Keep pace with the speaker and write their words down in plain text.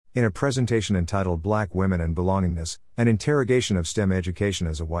In a presentation entitled Black Women and Belongingness, an interrogation of STEM education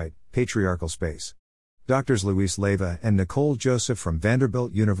as a white, patriarchal space. Drs. Luis Leiva and Nicole Joseph from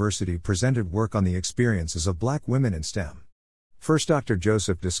Vanderbilt University presented work on the experiences of black women in STEM. First, Dr.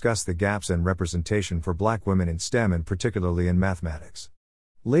 Joseph discussed the gaps in representation for black women in STEM and particularly in mathematics.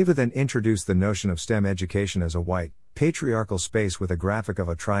 Leiva then introduced the notion of STEM education as a white, patriarchal space with a graphic of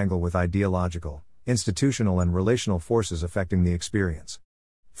a triangle with ideological, institutional and relational forces affecting the experience.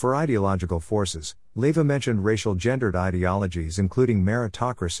 For ideological forces, Leiva mentioned racial gendered ideologies including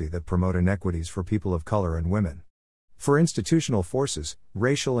meritocracy that promote inequities for people of color and women. For institutional forces,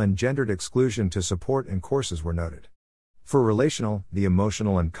 racial and gendered exclusion to support and courses were noted. For relational, the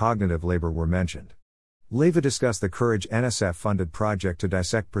emotional and cognitive labor were mentioned. Leiva discussed the Courage NSF-funded project to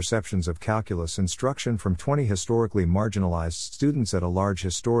dissect perceptions of calculus instruction from 20 historically marginalized students at a large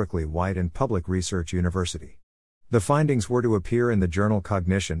historically white and public research university. The findings were to appear in the journal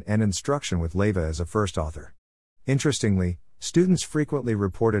Cognition and Instruction with Leiva as a first author. Interestingly, students frequently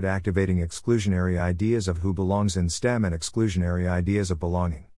reported activating exclusionary ideas of who belongs in STEM and exclusionary ideas of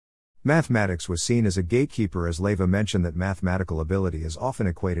belonging. Mathematics was seen as a gatekeeper as Leiva mentioned that mathematical ability is often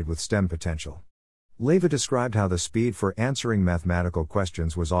equated with STEM potential. Leiva described how the speed for answering mathematical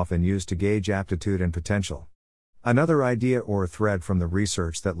questions was often used to gauge aptitude and potential. Another idea or thread from the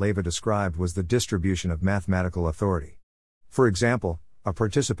research that Leiva described was the distribution of mathematical authority. For example, a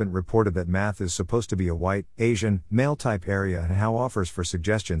participant reported that math is supposed to be a white, Asian, male-type area and how offers for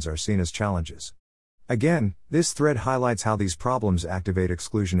suggestions are seen as challenges. Again, this thread highlights how these problems activate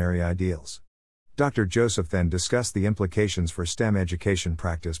exclusionary ideals. Dr. Joseph then discussed the implications for STEM education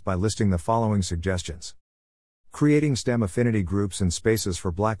practice by listing the following suggestions. Creating STEM affinity groups and spaces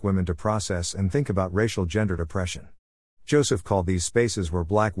for black women to process and think about racial gendered oppression. Joseph called these spaces where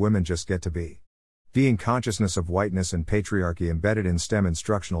black women just get to be. Being consciousness of whiteness and patriarchy embedded in STEM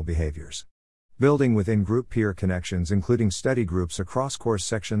instructional behaviors. Building within group peer connections including study groups across course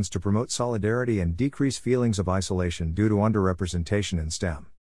sections to promote solidarity and decrease feelings of isolation due to underrepresentation in STEM.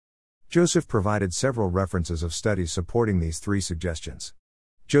 Joseph provided several references of studies supporting these three suggestions.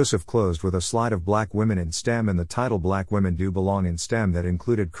 Joseph closed with a slide of black women in STEM and the title Black Women Do Belong in STEM that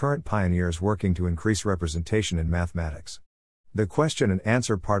included current pioneers working to increase representation in mathematics. The question and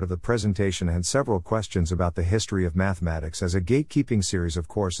answer part of the presentation had several questions about the history of mathematics as a gatekeeping series of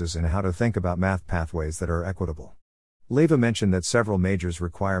courses and how to think about math pathways that are equitable. Leiva mentioned that several majors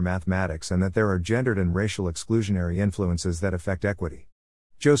require mathematics and that there are gendered and racial exclusionary influences that affect equity.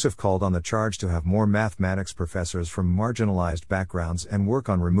 Joseph called on the charge to have more mathematics professors from marginalized backgrounds and work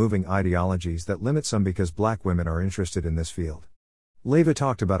on removing ideologies that limit some because black women are interested in this field. Leiva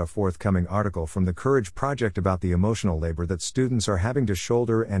talked about a forthcoming article from the Courage Project about the emotional labor that students are having to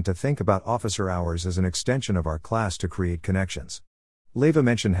shoulder and to think about officer hours as an extension of our class to create connections. Leiva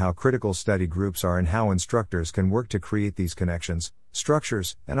mentioned how critical study groups are and how instructors can work to create these connections,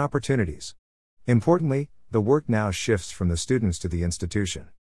 structures, and opportunities. Importantly, the work now shifts from the students to the institution.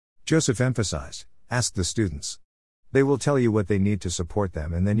 Joseph emphasized, ask the students. They will tell you what they need to support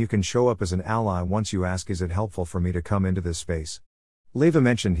them and then you can show up as an ally once you ask, is it helpful for me to come into this space? Leiva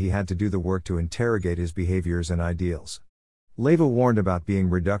mentioned he had to do the work to interrogate his behaviors and ideals. Leiva warned about being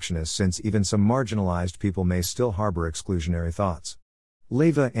reductionist since even some marginalized people may still harbor exclusionary thoughts.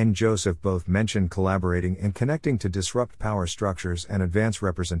 Leiva and Joseph both mentioned collaborating and connecting to disrupt power structures and advance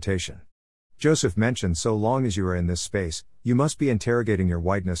representation. Joseph mentioned so long as you are in this space, you must be interrogating your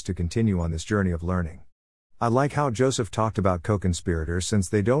whiteness to continue on this journey of learning. I like how Joseph talked about co-conspirators since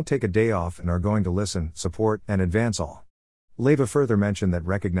they don't take a day off and are going to listen, support, and advance all. Leiva further mentioned that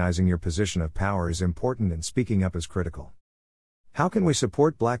recognizing your position of power is important and speaking up is critical. How can we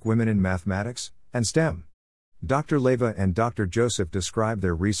support black women in mathematics and STEM? Dr. Leiva and Dr. Joseph described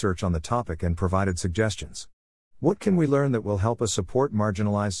their research on the topic and provided suggestions. What can we learn that will help us support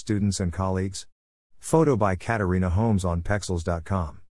marginalized students and colleagues? Photo by Katarina Holmes on Pexels.com.